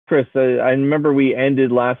Chris, I remember we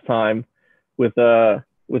ended last time with our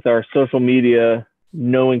social media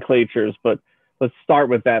nomenclatures, but let's start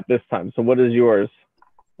with that this time. So what is yours?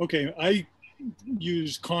 Okay, I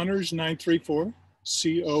use Connors 934,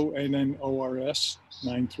 CONNORS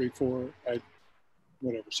 934 at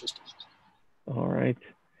whatever system. All right.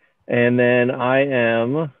 And then I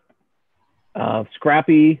am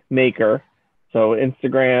Scrappy Maker. So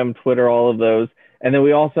Instagram, Twitter, all of those. And then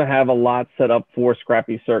we also have a lot set up for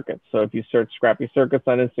Scrappy Circuits. So if you search Scrappy Circuits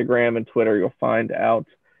on Instagram and Twitter, you'll find out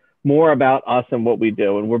more about us and what we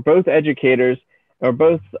do. And we're both educators. We're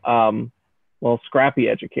both, well, scrappy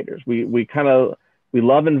educators. We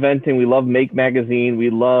love inventing. We love Make Magazine.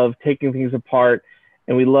 We love taking things apart.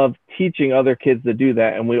 And we love teaching other kids to do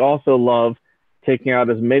that. And we also love taking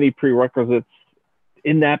out as many prerequisites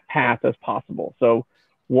in that path as possible. So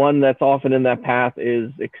one that's often in that path is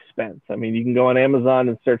expense. I mean, you can go on Amazon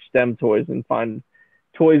and search STEM toys and find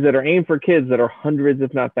toys that are aimed for kids that are hundreds,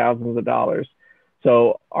 if not thousands of dollars.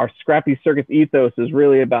 So our Scrappy Circuits ethos is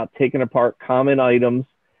really about taking apart common items,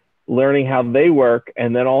 learning how they work,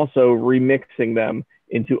 and then also remixing them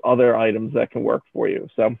into other items that can work for you.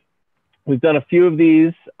 So we've done a few of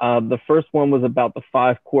these. The first one was about the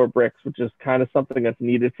 5 core bricks, which is kind of something that's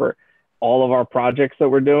needed for all of our projects that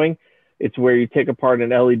we're doing. It's where you take apart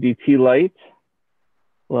an LED tea light,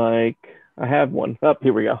 like I have one. Oh,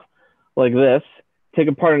 here we go. Like this. Take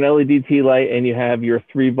apart an LED tea light and you have your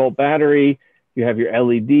 3-volt battery, you have your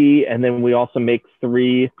LED, and then we also make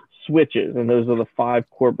 3 switches, and those are the 5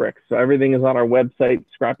 core bricks. So everything is on our website,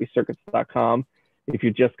 scrappycircuits.com, if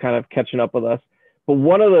you're just kind of catching up with us. But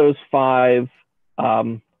one of those 5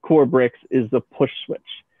 core bricks is the push switch,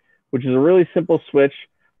 which is a really simple switch.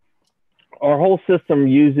 Our whole system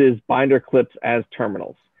uses binder clips as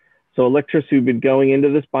terminals. So electricity would be going into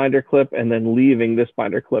this binder clip and then leaving this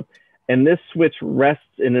binder clip. And this switch rests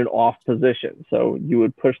in an off position. So you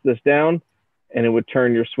would push this down and it would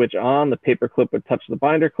turn your switch on. The paper clip would touch the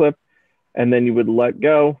binder clip and then you would let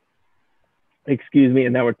go, and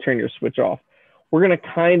that would turn your switch off. We're gonna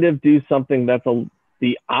kind of do something that's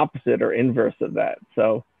the opposite or inverse of that.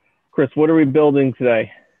 So Chris, what are we building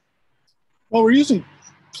today? Well, we're using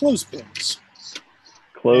clothespins.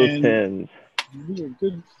 Clothespins. These are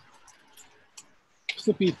good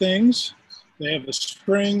clippy things. They have a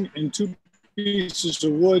spring and 2 pieces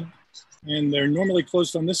of wood, and they're normally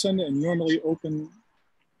closed on this end and normally open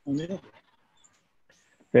on the other.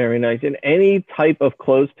 Very nice. And any type of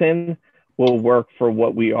clothespin will work for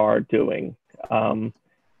what we are doing.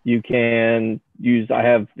 You can use, I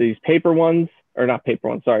have these paper ones, or not paper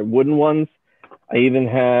ones, sorry, wooden ones. I even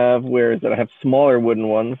have, where is it? I have smaller wooden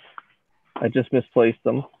ones. I just misplaced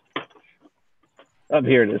them. Oh,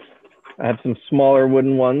 here it is. I have some smaller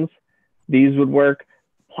wooden ones. These would work.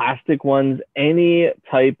 Plastic ones, any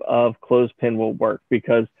type of clothespin will work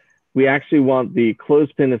because we actually want the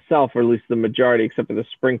clothespin itself, or at least the majority, except for the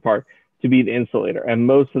spring part, to be the insulator. And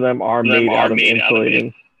most of them are made out of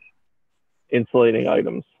insulating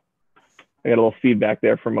items. I got a little feedback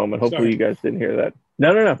there for a moment. Hopefully you guys didn't hear that.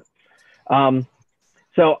 No.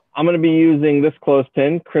 So I'm going to be using this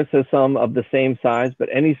clothespin. Chris has some of the same size, but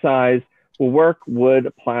any size will work,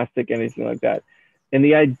 wood, plastic, anything like that. And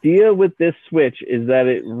the idea with this switch is that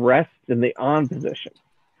it rests in the on position.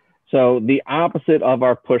 So the opposite of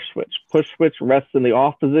our push switch. Push switch rests in the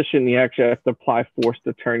off position. You actually have to apply force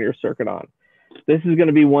to turn your circuit on. This is going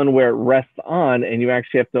to be one where it rests on and you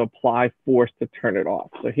actually have to apply force to turn it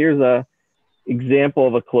off. So here's a example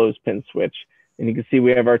of a clothespin switch. And you can see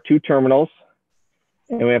we have our 2 terminals.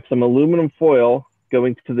 And we have some aluminum foil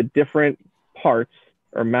going to the different parts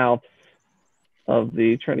or mouths of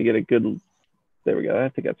the, trying to get a good, there we go. I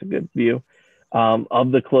think that's a good view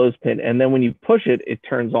of the clothespin. And then when you push it, it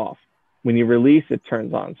turns off. When you release, it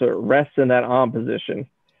turns on. So it rests in that on position.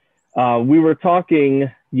 We were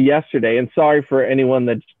talking yesterday, and sorry for anyone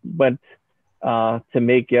that went to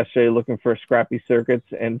Make yesterday looking for Scrappy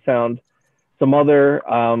Circuits and found some other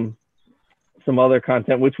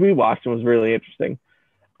content, which we watched and was really interesting.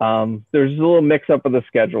 There's a little mix up of the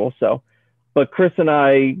schedule. But Chris and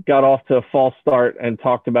I got off to a false start and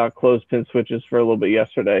talked about clothespin switches for a little bit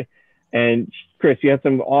yesterday. And Chris, you had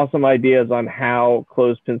some awesome ideas on how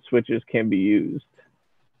clothespin switches can be used.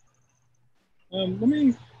 Let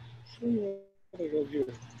me show you what I got here.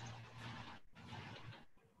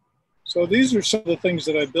 So these are some of the things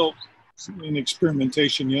that I built in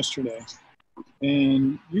experimentation yesterday.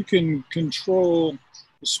 And you can control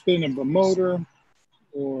the spin of a motor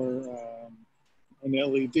or an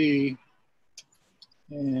LED.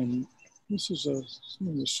 And this is some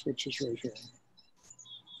of the switches right here.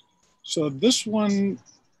 So this one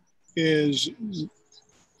is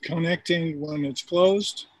connecting when it's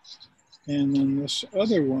closed, and then this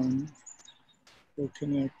other one will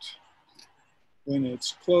connect when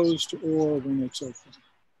it's closed or when it's open.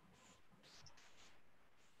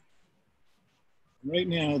 Right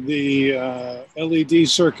now, the LED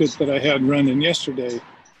circuit that I had running yesterday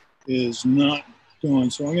is not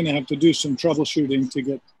going, so I'm going to have to do some troubleshooting to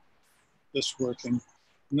get this working.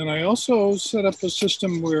 And then I also set up a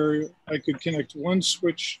system where I could connect one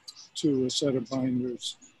switch to a set of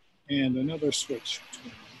binders and another switch to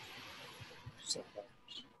a set of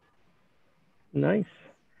binders. Nice.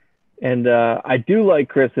 And I do like,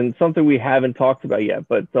 Chris, and something we haven't talked about yet,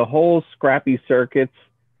 but the whole Scrappy Circuits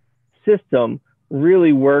system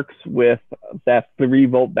really works with that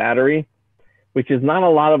 3-volt battery, which is not a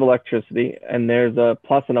lot of electricity, and there's a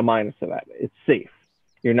plus and a minus to that. It's safe.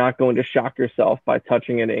 You're not going to shock yourself by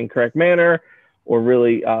touching it in an incorrect manner or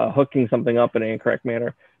really hooking something up in an incorrect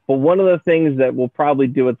manner. But one of the things that we'll probably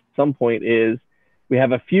do at some point is we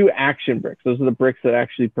have a few action bricks. Those are the bricks that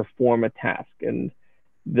actually perform a task. And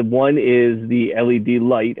the one is the LED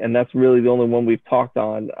light, and that's really the only one we've talked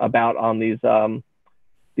about on these the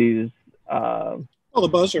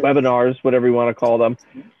buzzer webinars, whatever you want to call them.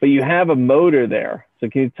 But you have a motor there. So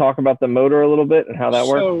can you talk about the motor a little bit and how that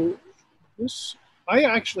works? So this,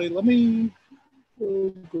 let me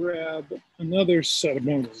go grab another set of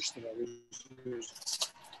motors that I was using.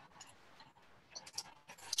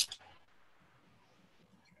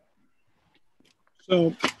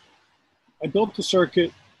 So I built the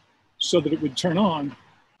circuit so that it would turn on,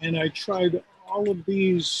 and I tried all of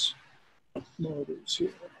these motors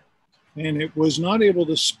here, and it was not able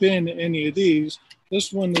to spin any of these.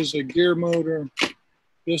 This one is a gear motor.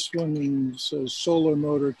 This one is a solar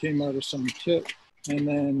motor, came out of some kit, and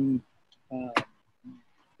then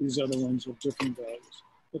these other ones with different values.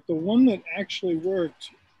 But the one that actually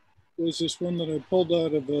worked was this one that I pulled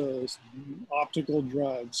out of a optical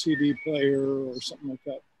drive, CD player or something like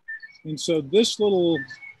that. And so this little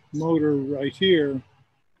motor right here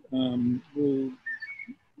will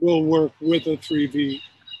work with a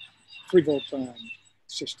 3-volt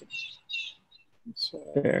system. So,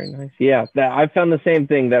 very nice. Yeah, I found the same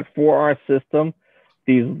thing, that for our system,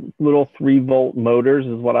 these little 3-volt motors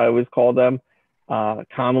is what I always call them,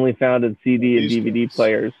 commonly found in CD and DVD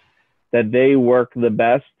players, that they work the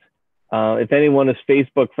best. If anyone is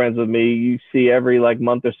Facebook friends with me, you see every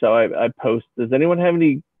month or so I post, does anyone have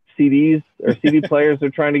any CDs or CD players they're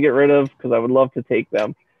trying to get rid of? Because I would love to take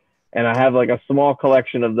them. And I have a small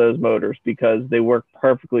collection of those motors because they work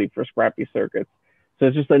perfectly for Scrappy Circuits. So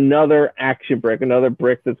it's just another action brick, another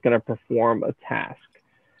brick that's going to perform a task.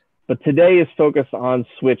 But today is focused on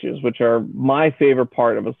switches, which are my favorite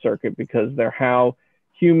part of a circuit because they're how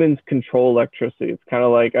humans control electricity. It's kind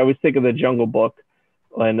of like, I always think of the Jungle Book,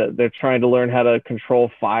 and they're trying to learn how to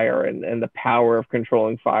control fire and the power of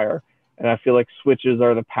controlling fire. And I feel like switches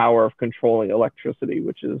are the power of controlling electricity,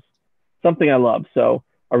 which is something I love. So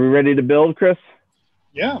are we ready to build, Chris?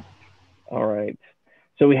 Yeah. All right.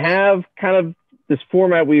 So we have kind of this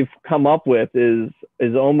format we've come up with is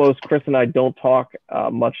almost, Chris and I don't talk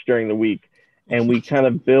much during the week, and we kind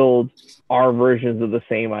of build our versions of the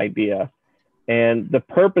same idea. And the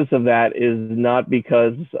purpose of that is not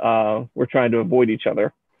because we're trying to avoid each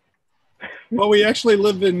other. Well, we actually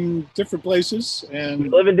live in different places, and we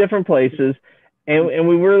live in different places, and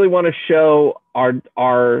we really want to show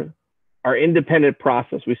our independent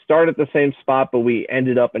process. We start at the same spot, but we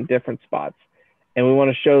ended up in different spots, and we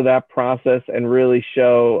want to show that process and really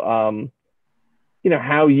show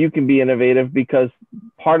how you can be innovative, because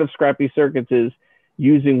part of Scrappy Circuits is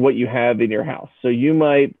using what you have in your house. So you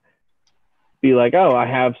might be like, oh, I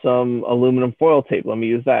have some aluminum foil tape. Let me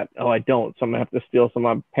use that. Oh, I don't. So I'm going to have to steal some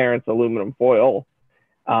of my parents' aluminum foil.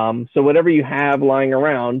 So whatever you have lying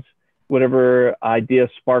around, whatever idea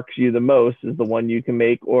sparks you the most is the one you can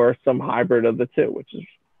make, or some hybrid of the two, which is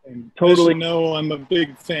totally. As you know, I'm a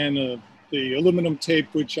big fan of the aluminum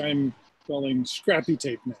tape, which I'm calling Scrappy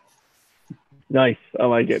tape now. Nice. I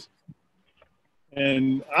like it.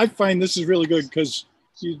 And I find this is really good because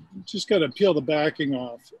you just got to peel the backing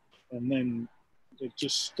off, and then it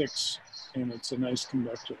just sticks, and it's a nice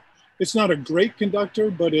conductor. It's not a great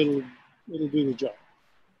conductor, but it'll do the job.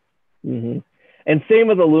 Mm-hmm. And same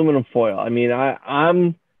with aluminum foil. I mean,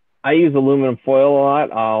 I use aluminum foil a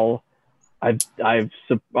lot.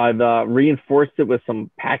 I've reinforced it with some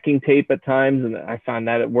packing tape at times, and I find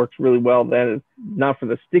that it works really well. Then it's not for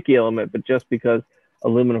the sticky element, but just because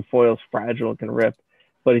aluminum foil is fragile and can rip.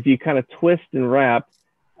 But if you kind of twist and wrap,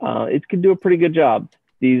 it can do a pretty good job.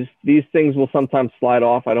 These things will sometimes slide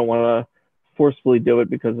off. I don't want to forcefully do it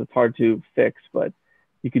because it's hard to fix, but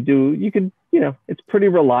you could it's pretty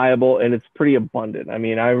reliable and it's pretty abundant. I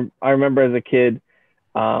mean, I remember as a kid,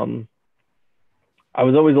 I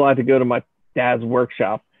was always allowed to go to my dad's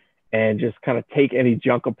workshop and just kind of take any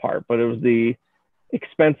junk apart, but it was the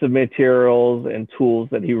expensive materials and tools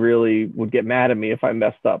that he really would get mad at me if I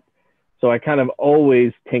messed up. So I kind of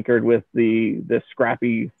always tinkered with the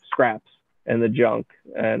scrappy scraps and the junk,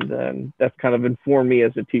 and that's kind of informed me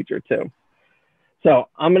as a teacher too. So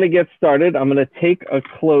I'm going to get started. I'm going to take a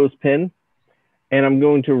clothespin and I'm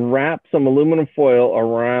going to wrap some aluminum foil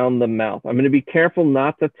around the mouth. I'm going to be careful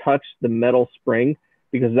not to touch the metal spring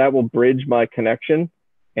because that will bridge my connection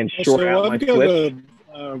and short out my switch. So I've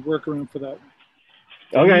got a workaround for that.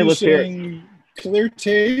 Okay, let's hear it. Using clear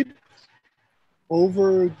tape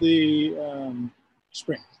over the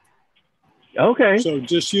spring. Okay. So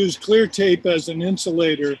just use clear tape as an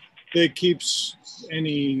insulator that keeps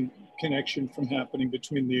any connection from happening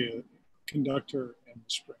between the conductor and the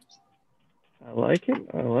spring. I like it.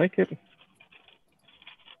 I like it.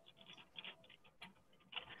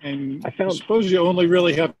 And I suppose you only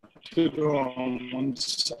really have to do it on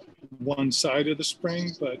one side of the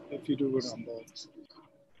spring, but if you do it on both.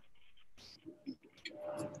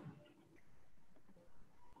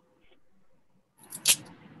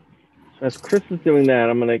 As Chris is doing that,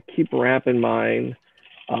 I'm going to keep wrapping mine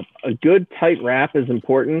up. A good tight wrap is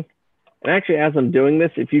important. And actually, as I'm doing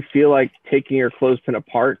this, if you feel like taking your clothespin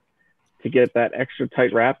apart to get that extra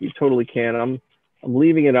tight wrap, you totally can. I'm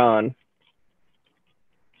leaving it on.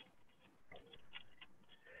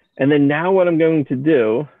 And then now what I'm going to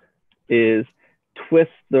do is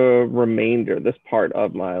twist the remainder, this part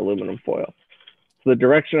of my aluminum foil. So the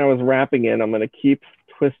direction I was wrapping in, I'm going to keep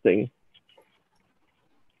twisting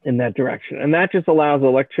in that direction. And that just allows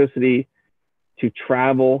electricity to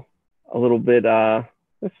travel a little bit a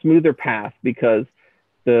smoother path because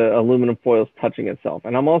the aluminum foil is touching itself.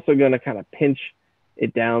 And I'm also going to kind of pinch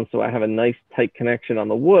it down so I have a nice tight connection on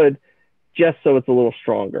the wood, just so it's a little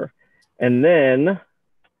stronger. And then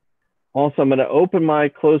also I'm going to open my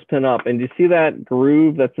clothespin up, and you see that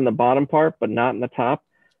groove that's in the bottom part, but not in the top?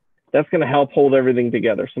 That's going to help hold everything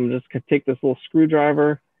together. So I'm just going to take this little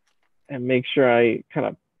screwdriver and make sure I kind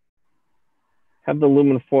of have the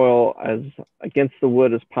aluminum foil as against the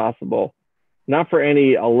wood as possible. Not for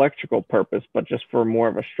any electrical purpose, but just for more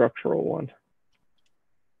of a structural one.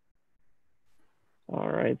 All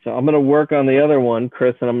right, so I'm going to work on the other one,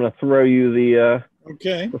 Chris, and I'm going to throw you the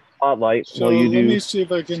spotlight. So let me see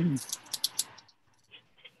if I can.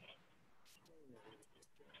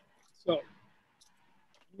 So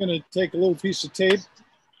I'm going to take a little piece of tape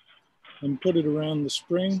and put it around the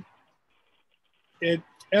spring.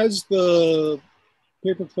 As the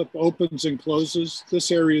paper clip opens and closes, this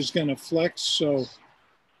area is going to flex, so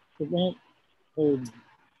it won't hold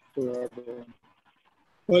forever.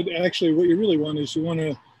 But actually what you really want is you want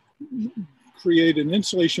to create an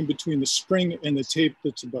insulation between the spring and the tape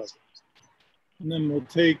that's above it. And then we'll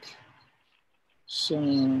take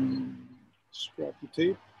some scrappy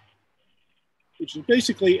tape, which is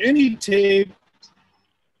basically any tape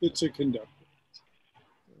that's a conductor.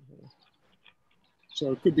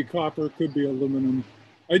 So it could be copper, it could be aluminum.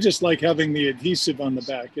 I just like having the adhesive on the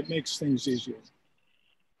back. It makes things easier.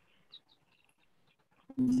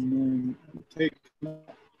 And then take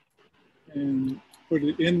and put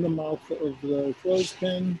it in the mouth of the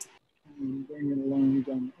clothespin and bring it along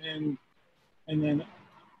down the end. And then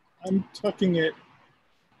I'm tucking it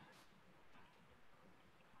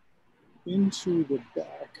into the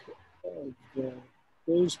back of the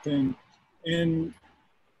clothespin and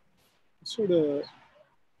sort of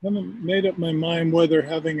haven't made up my mind whether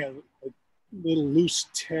having a little loose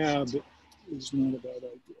tab is not a bad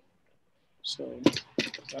idea. So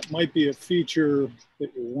that might be a feature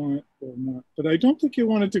that you want or not, but I don't think you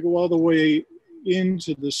want it to go all the way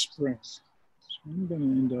into the spring. So I'm going to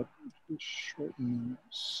end up shortening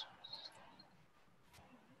this.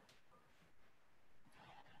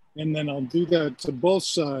 And then I'll do that to both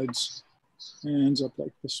sides and it ends up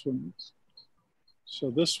like this one. So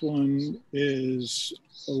this one is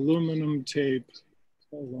aluminum tape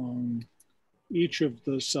along each of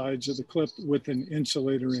the sides of the clip with an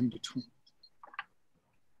insulator in between.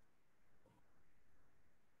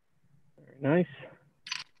 Very nice.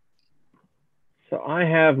 So I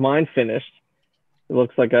have mine finished. It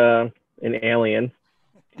looks like an alien.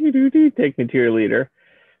 Take me to your leader.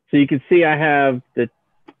 So you can see I have the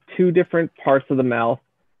two different parts of the mouth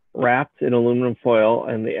wrapped in aluminum foil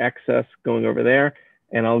and the excess going over there.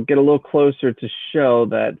 And I'll get a little closer to show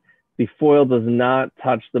that the foil does not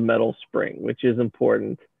touch the metal spring, which is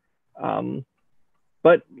important.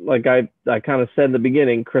 But like I kind of said in the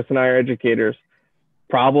beginning, Chris and I are educators.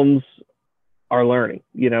 Problems are learning.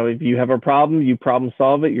 You know, if you have a problem, you problem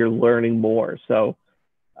solve it, you're learning more. So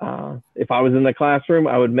if I was in the classroom,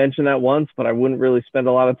 I would mention that once, but I wouldn't really spend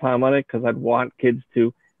a lot of time on it because I'd want kids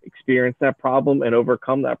to experience that problem and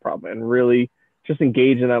overcome that problem and really just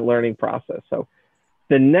engage in that learning process. So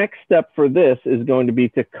the next step for this is going to be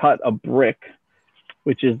to cut a brick,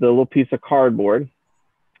 which is the little piece of cardboard.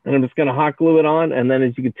 And I'm just going to hot glue it on. And then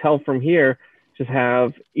as you can tell from here, just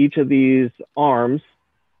have each of these arms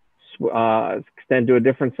extend to a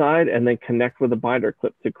different side and then connect with a binder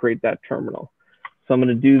clip to create that terminal. So I'm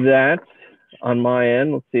going to do that on my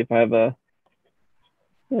end. Let's see if I have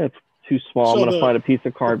it's too small. So I'm going to find a piece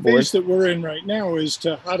of cardboard. The phase that we're in right now is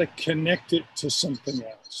to how to connect it to something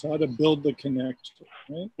else, how to build the connection,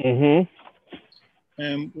 right? Mm-hmm.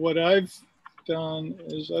 And what I've done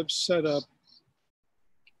is I've set up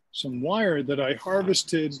some wire that I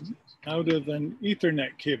harvested out of an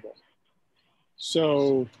Ethernet cable.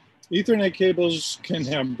 So Ethernet cables can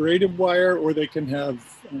have braided wire or they can have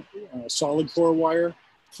solid core wire.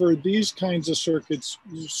 For these kinds of circuits,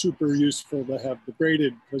 it's super useful to have the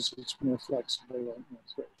braided because it's more flexible.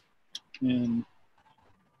 And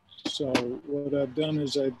so what I've done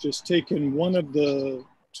is I've just taken one of the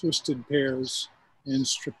twisted pairs and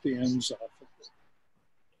stripped the ends off of it.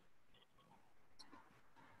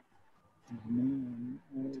 And then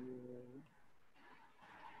I will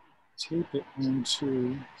tape it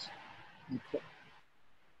onto the clip.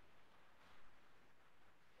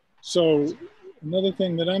 So another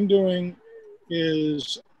thing that I'm doing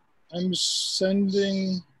is I'm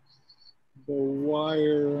sending the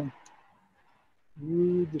wire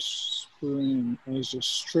through the spring as a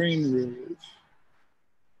strain relief.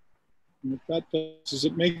 And what that does is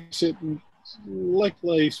it makes it less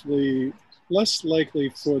likely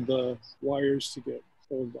for the wires to get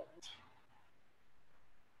pulled off.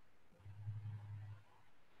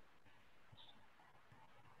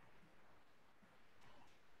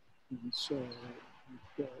 And so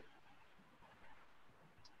we've got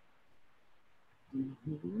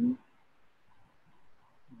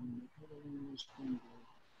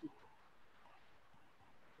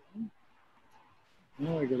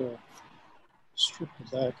now I gotta strip the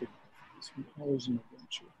back of this. Always an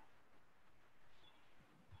adventure.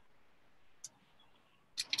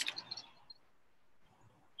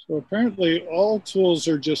 So apparently all tools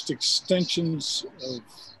are just extensions of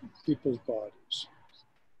people's bodies.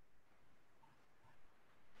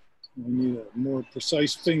 I need a more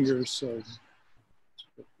precise finger, so that's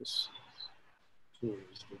what this tool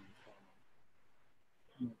is doing.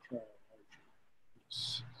 I'm gonna try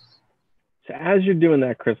this. So as you're doing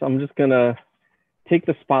that, Chris, I'm just gonna take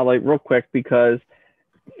the spotlight real quick because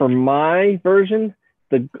for my version,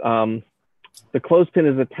 the clothespin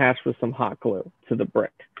is attached with some hot glue to the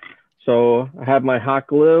brick. So I have my hot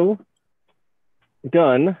glue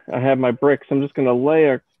gun. I have my bricks. I'm just gonna lay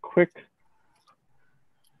a quick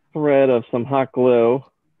thread of some hot glue,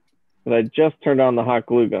 but I just turned on the hot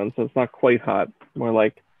glue gun, so it's not quite hot, more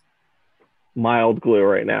like mild glue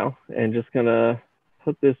right now. And just gonna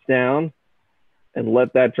put this down and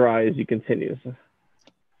let that dry as you continue.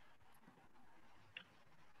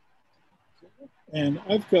 And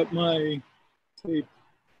I've got my tape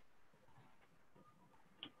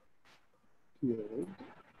peeled,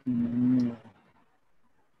 and I'm gonna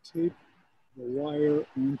tape the wire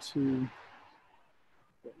onto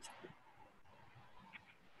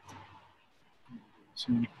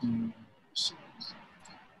something.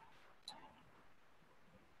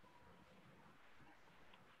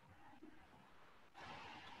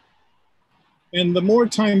 And the more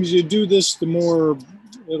times you do this, the more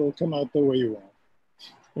it'll come out the way you want.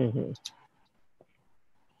 Mm-hmm.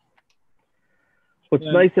 What's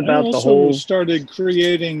nice about I the whole... also started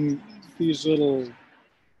creating these little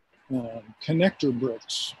connector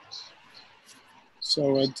bricks.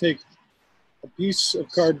 So I'd take a piece of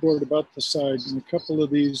cardboard about the size and a couple of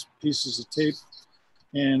these pieces of tape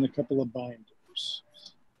and a couple of binders.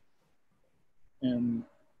 And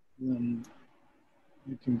then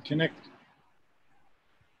you can connect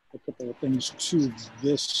a couple of things to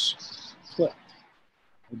this clip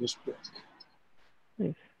or this brick.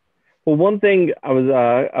 Nice. Well, one thing I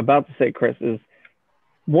was about to say, Chris, is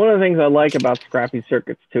one of the things I like about Scrappy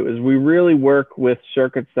Circuits too is we really work with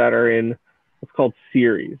circuits that are in what's called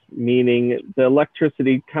series, meaning the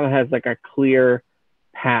electricity kind of has like a clear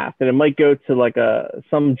path, and it might go to like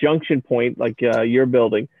some junction point like your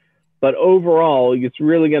building, but overall it's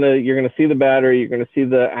really you're gonna see the battery, you're gonna see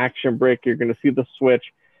the action brick, you're gonna see the switch,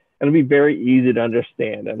 and it'll be very easy to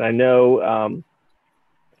understand. And I know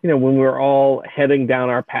when we're all heading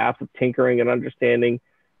down our path of tinkering and understanding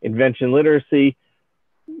invention literacy,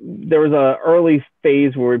 there was a early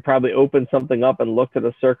phase where we probably opened something up and looked at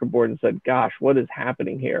a circuit board and said, gosh, what is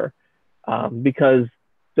happening here? Because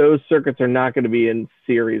those circuits are not going to be in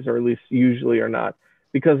series, or at least usually are not,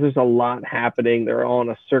 because there's a lot happening. They're all on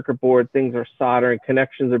a circuit board. Things are soldering.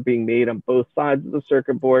 Connections are being made on both sides of the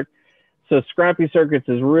circuit board. So Scrappy Circuits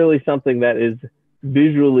is really something that is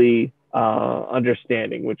visually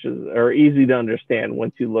understanding, or easy to understand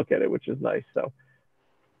once you look at it, which is nice. So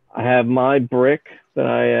I have my brick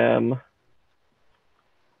that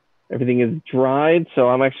everything is dried. So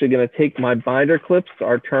I'm actually going to take my binder clips,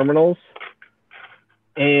 our terminals,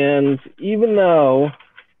 and even though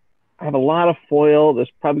I have a lot of foil,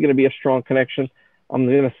 there's probably going to be a strong connection, I'm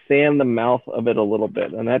going to sand the mouth of it a little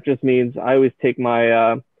bit. And that just means I always take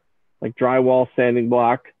my like drywall sanding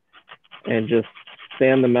block and just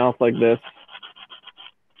sand the mouth like this.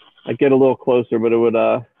 I get a little closer, but it would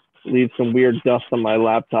leave some weird dust on my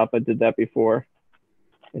laptop. I did that before.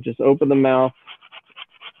 And just open the mouth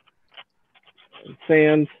and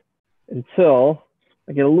sand until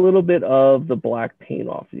I get a little bit of the black paint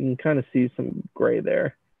off. You can kind of see some gray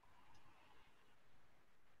there.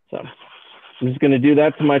 So I'm just going to do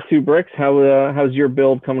that to my 2 bricks. How's your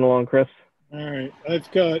build coming along, Chris? All right,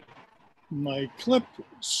 I've got my clip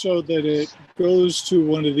so that it goes to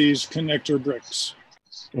one of these connector bricks.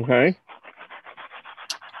 Okay.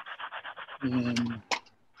 And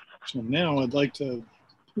so now I'd like to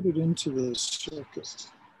put it into the circuit.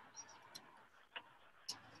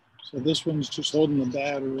 So this one's just holding the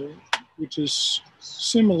battery, which is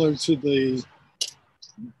similar to the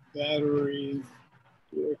battery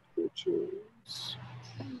brick, which is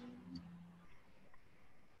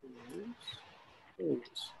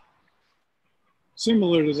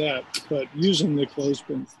similar to that, but using the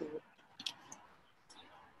clothespin for it.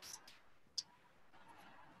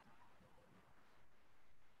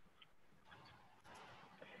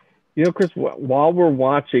 You know, Chris, while we're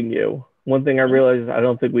watching you, one thing I realized I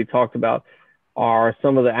don't think we talked about are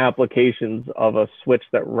some of the applications of a switch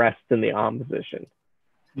that rests in the on position.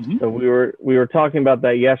 Mm-hmm. So we were talking about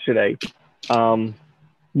that yesterday.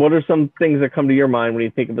 What are some things that come to your mind when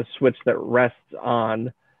you think of a switch that rests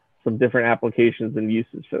on, some different applications and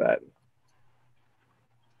uses for that?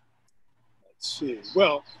 Let's see.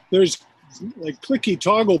 Well, there's like clicky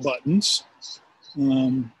toggle buttons.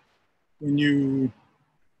 When you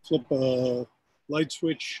flip a light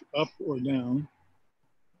switch up or down.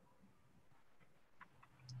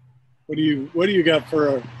 What do you got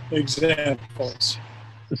for examples?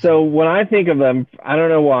 So when I think of them, I don't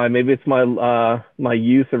know why. Maybe it's my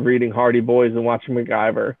youth of reading Hardy Boys and watching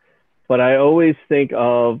MacGyver, but I always think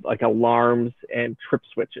of like alarms and trip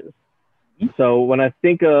switches. Mm-hmm. So when I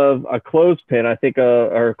think of a clothespin,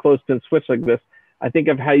 or a clothespin switch like this, I think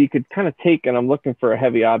of how you could kind of take, and I'm looking for a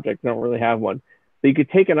heavy object, I don't really have one, but you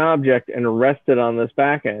could take an object and rest it on this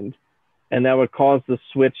back end, and that would cause the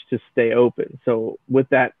switch to stay open. So with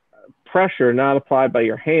that pressure not applied by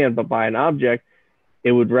your hand, but by an object,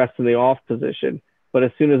 it would rest in the off position. But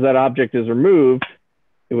as soon as that object is removed,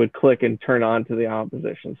 it would click and turn on to the on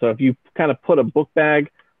position. So if you kind of put a book bag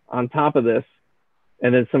on top of this,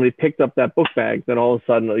 and then somebody picked up that book bag, then all of a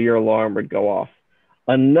sudden your alarm would go off.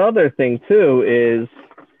 Another thing too is,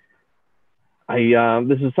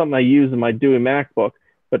 this is something I use in my Dewey MacBook,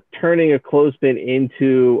 but turning a clothespin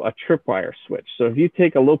into a tripwire switch. So if you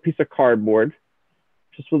take a little piece of cardboard,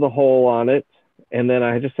 just with a hole on it, and then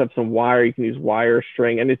I just have some wire, you can use wire,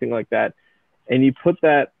 string, anything like that, and you put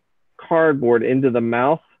that cardboard into the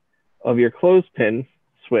mouth of your clothespin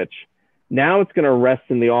switch, now it's going to rest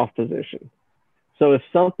in the off position. So if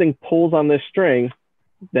something pulls on this string,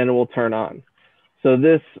 then it will turn on. So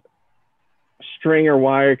this string or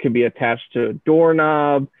wire could be attached to a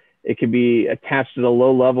doorknob. It could be attached at a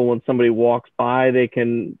low level. When somebody walks by, they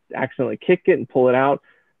can accidentally kick it and pull it out.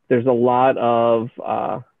 There's a lot of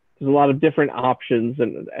different options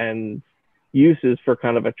and uses for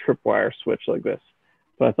kind of a tripwire switch like this.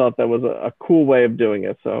 But I thought that was a cool way of doing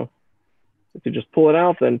it. So if you just pull it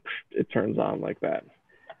out, then it turns on like that.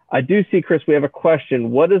 I do see, Chris, we have a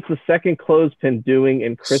question. What is the second clothespin doing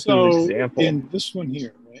in Chris's example? In this one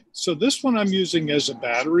here, right? So this one I'm using as a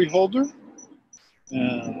battery holder.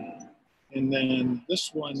 And then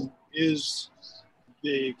this one is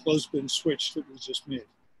the clothespin switch that we just made.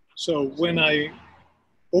 So when I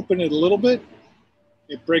open it a little bit,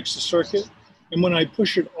 it breaks the circuit. And when I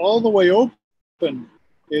push it all the way open,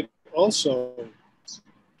 it also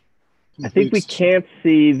I think we can't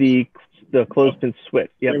see the clothespin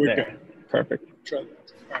switch. Yep, there. Go. Perfect. Try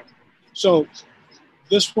that. Right. So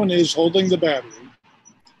this one is holding the battery,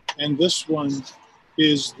 and this one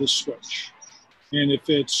is the switch. And if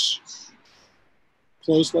it's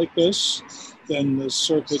closed like this, then the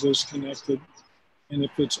circuit is connected. And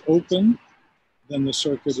if it's open, then the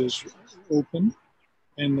circuit is open.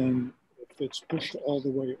 And then if it's pushed all the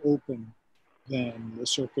way open, then the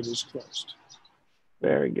circuit is closed.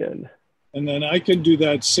 Very good. And then I can do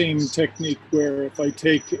that same technique where if I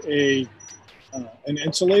take an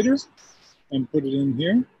insulator and put it in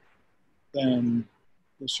here, then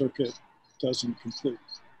the circuit doesn't complete.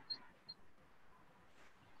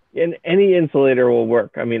 And any insulator will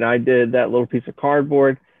work. I mean, I did that little piece of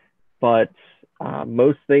cardboard, but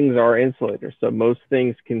most things are insulators. So most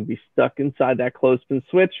things can be stuck inside that clothespin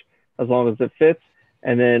switch as long as it fits.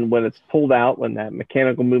 And then when it's pulled out, when that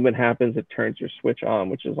mechanical movement happens, it turns your switch on,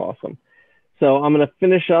 which is awesome. So I'm going to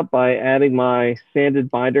finish up by adding my sanded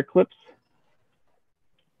binder clips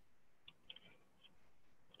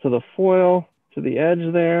to the foil, to the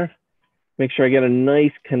edge there. Make sure I get a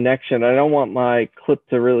nice connection. I don't want my clip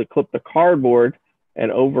to really clip the cardboard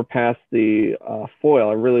and overpass the foil.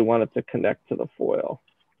 I really want it to connect to the foil.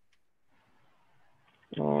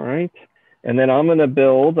 All right. And then I'm going to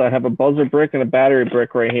build, I have a buzzer brick and a battery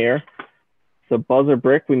brick right here. So buzzer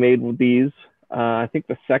brick, we made with these, I think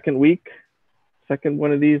the second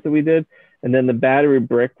one of these that we did. And then the battery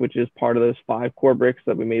brick, which is part of those 5 core bricks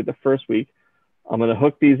that we made the first week. I'm going to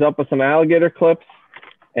hook these up with some alligator clips,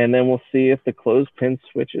 and then we'll see if the clothespin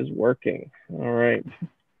switch is working. All right.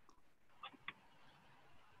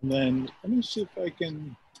 And then let me see if I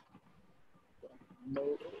can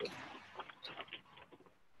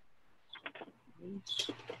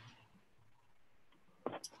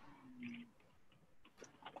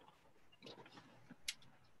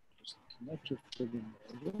connector for the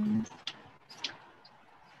motor.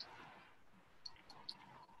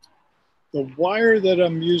 The wire that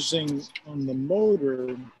I'm using on the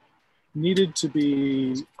motor needed to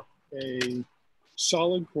be a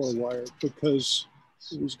solid core wire because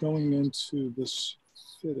it was going into this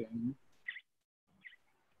fitting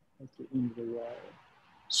at the end of the wire.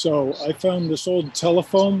 So I found this old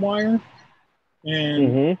telephone wire,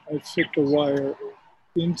 and I fit the wire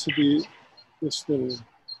into this little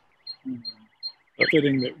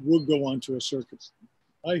fitting that would go onto a circuit.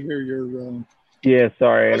 I hear your yeah,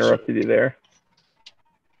 sorry, I interrupted you there.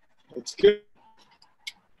 That's good.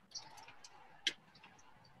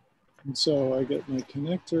 And so I get my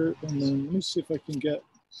connector, and then let me see if I can get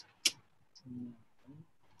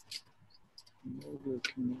motor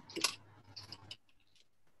connected.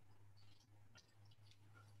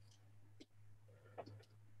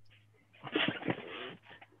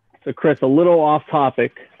 So Chris, a little off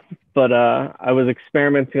topic, but I was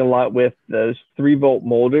experimenting a lot with those 3-volt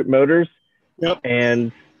motors. Yep.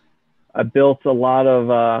 And I built a lot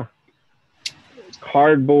of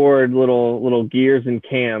cardboard little gears and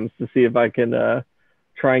cams to see if I can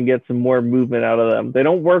try and get some more movement out of them. They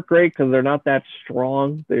don't work great because they're not that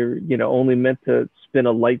strong. They're only meant to spin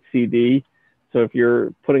a light CD. So if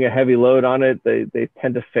you're putting a heavy load on it, they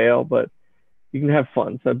tend to fail, but you can have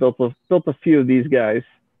fun. So I built a few of these guys,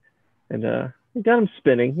 and got them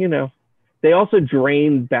spinning. They also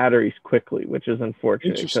drain batteries quickly, which is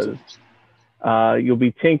unfortunate because you'll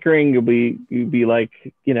be tinkering, you'll be like,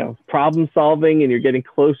 problem solving, and you're getting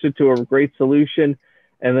closer to a great solution.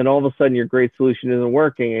 And then all of a sudden your great solution isn't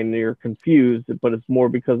working and you're confused, but it's more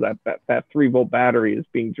because that 3-volt battery is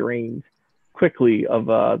being drained quickly of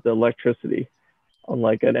the electricity,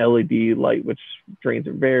 unlike an LED light, which drains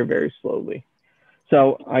it very, very slowly.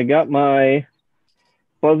 So I got my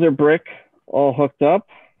buzzer brick all hooked up.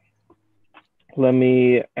 Let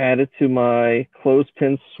me add it to my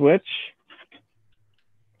clothespin switch.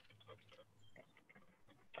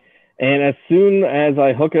 And as soon as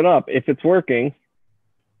I hook it up, if it's working,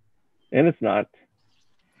 and it's not,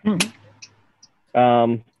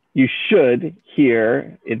 you should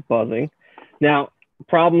hear it buzzing. Now,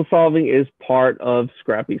 problem solving is part of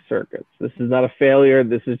Scrappy Circuits. This is not a failure.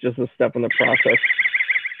 This is just a step in the process.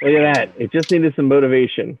 Look at that. It just needed some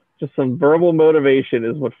motivation. Just some verbal motivation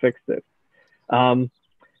is what fixed it. But,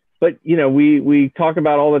 we talk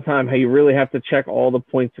about all the time how you really have to check all the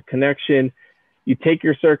points of connection. You take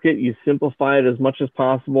your circuit, you simplify it as much as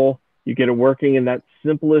possible. You get it working in that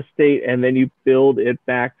simplest state, and then you build it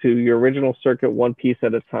back to your original circuit one piece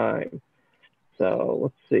at a time. So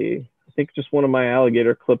let's see. I think just one of my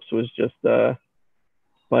alligator clips was just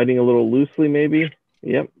biting a little loosely, maybe.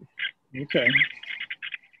 Yep. Okay.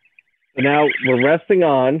 So now we're resting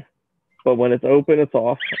on, but when it's open, it's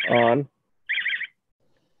off, on.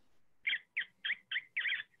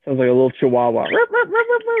 Sounds like a little chihuahua.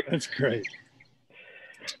 That's great.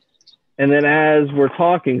 And then as we're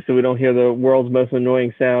talking, so we don't hear the world's most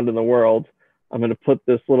annoying sound in the world, I'm going to put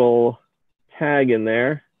this little tag in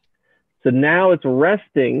there. So now it's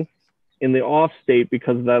resting in the off state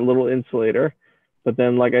because of that little insulator. But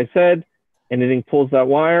then, like I said, anything pulls that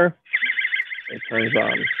wire, it turns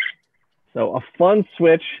on. So a fun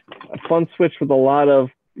switch with a lot of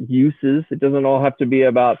uses. It doesn't all have to be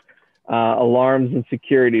about alarms and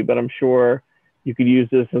security, but I'm sure you could use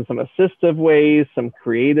this in some assistive ways, some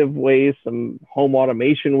creative ways, some home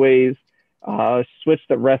automation ways. Switch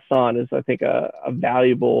that rests on is, I think, a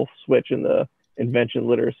valuable switch in the invention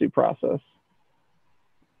literacy process.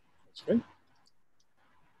 That's great.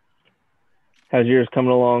 How's yours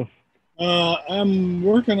coming along? I'm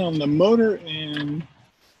working on the motor and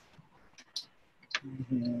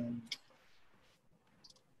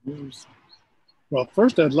well,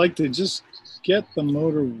 first I'd like to just get the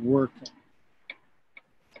motor working.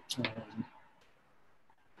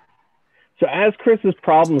 So as Chris is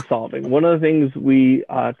problem solving, one of the things we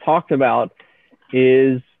talked about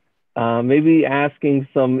is maybe asking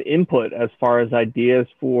some input as far as ideas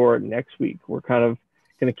for next week. We're kind of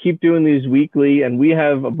going to keep doing these weekly, and we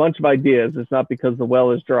have a bunch of ideas. It's not because the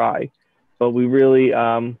well is dry, but we really,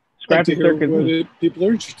 Scrappy Circuits. What people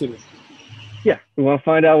are interested in. Yeah, we want to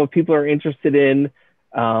find out what people are interested in.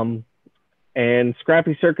 And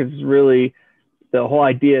Scrappy Circuits is really, the whole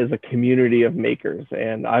idea is a community of makers.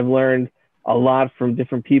 And I've learned a lot from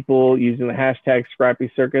different people using the hashtag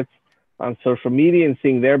Scrappy Circuits on social media and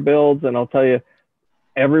seeing their builds. And I'll tell you,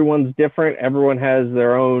 everyone's different. Everyone has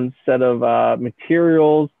their own set of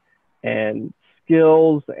materials and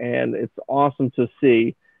skills, and it's awesome to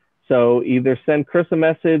see. So either send Chris a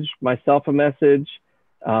message, myself a message,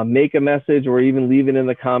 make a message, or even leave it in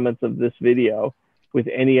the comments of this video with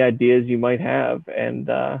any ideas you might have. And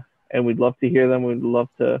we'd love to hear them. We'd love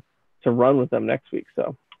to run with them next week.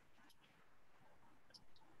 So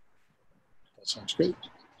that sounds great.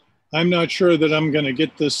 I'm not sure that I'm going to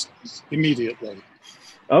get this immediately.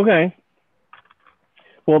 Okay.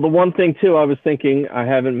 Well, the one thing too I was thinking I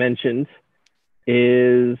haven't mentioned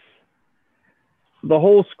is the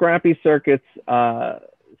whole Scrappy Circuits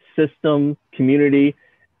system community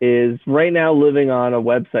is right now living on a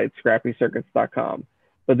website, scrappycircuits.com,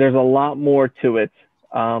 but there's a lot more to it.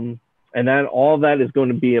 And that all of that is going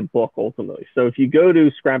to be a book ultimately. So if you go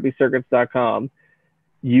to scrappycircuits.com,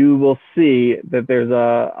 you will see that there's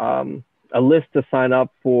a list to sign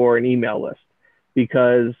up for an email list,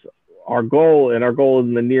 because our goal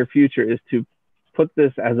in the near future is to put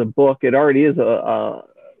this as a book. It already is a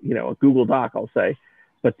Google Doc, I'll say,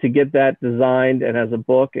 but to get that designed and as a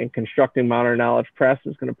book, and Constructing Modern Knowledge Press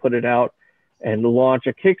is going to put it out and launch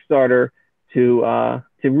a Kickstarter to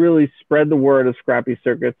really spread the word of Scrappy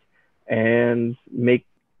Circuits and make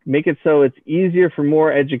it so it's easier for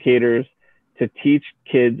more educators to teach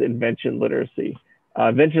kids invention literacy.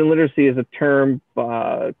 Invention literacy is a term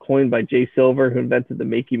coined by Jay Silver, who invented the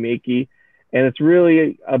makey, and it's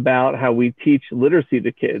really about how we teach literacy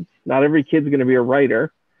to kids. Not every kid's going to be a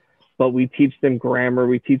writer, but we teach them grammar,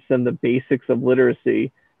 we teach them the basics of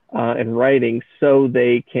literacy and writing, so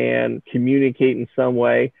they can communicate in some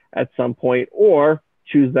way at some point, or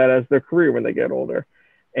choose that as their career when they get older.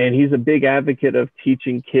 And he's a big advocate of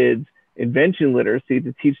teaching kids invention literacy,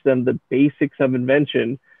 to teach them the basics of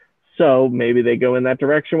invention. So maybe they go in that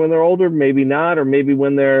direction when they're older, maybe not, or maybe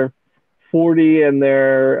when they're 40 and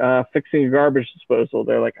they're fixing a garbage disposal,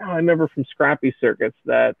 they're like, oh, I remember from Scrappy Circuits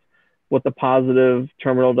that what the positive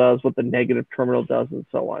terminal does, what the negative terminal does, and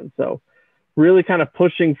so on. So really kind of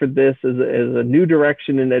pushing for this as a new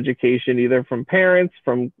direction in education, either from parents,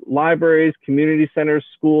 from libraries, community centers,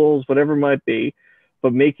 schools, whatever it might be,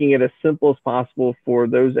 but making it as simple as possible for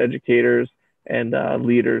those educators and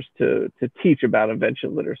leaders to teach about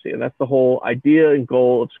invention literacy. And that's the whole idea and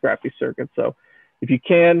goal of Scrappy Circuits. So if you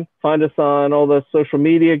can, find us on all the social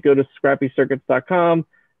media, go to scrappycircuits.com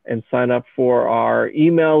and sign up for our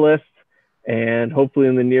email list. And hopefully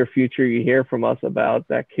in the near future, you hear from us about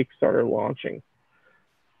that Kickstarter launching.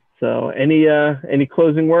 So any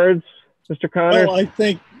closing words, Mr. Connors? Well, I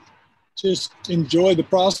think just enjoy the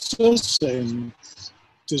process and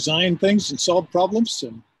design things and solve problems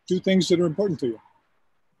and do things that are important to you.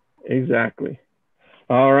 Exactly.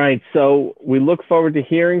 All right. So we look forward to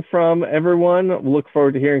hearing from everyone. We look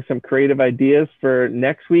forward to hearing some creative ideas for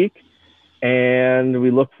next week. And we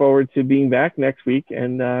look forward to being back next week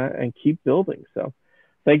and keep building. So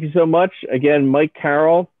thank you so much. Again, Mike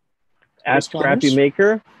Carroll at Scrappy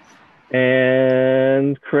Maker,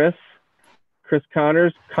 and Chris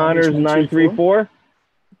Connors 934.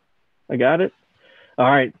 I got it. All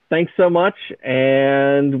right. Thanks so much.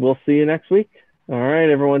 And we'll see you next week. All right,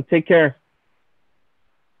 everyone. Take care.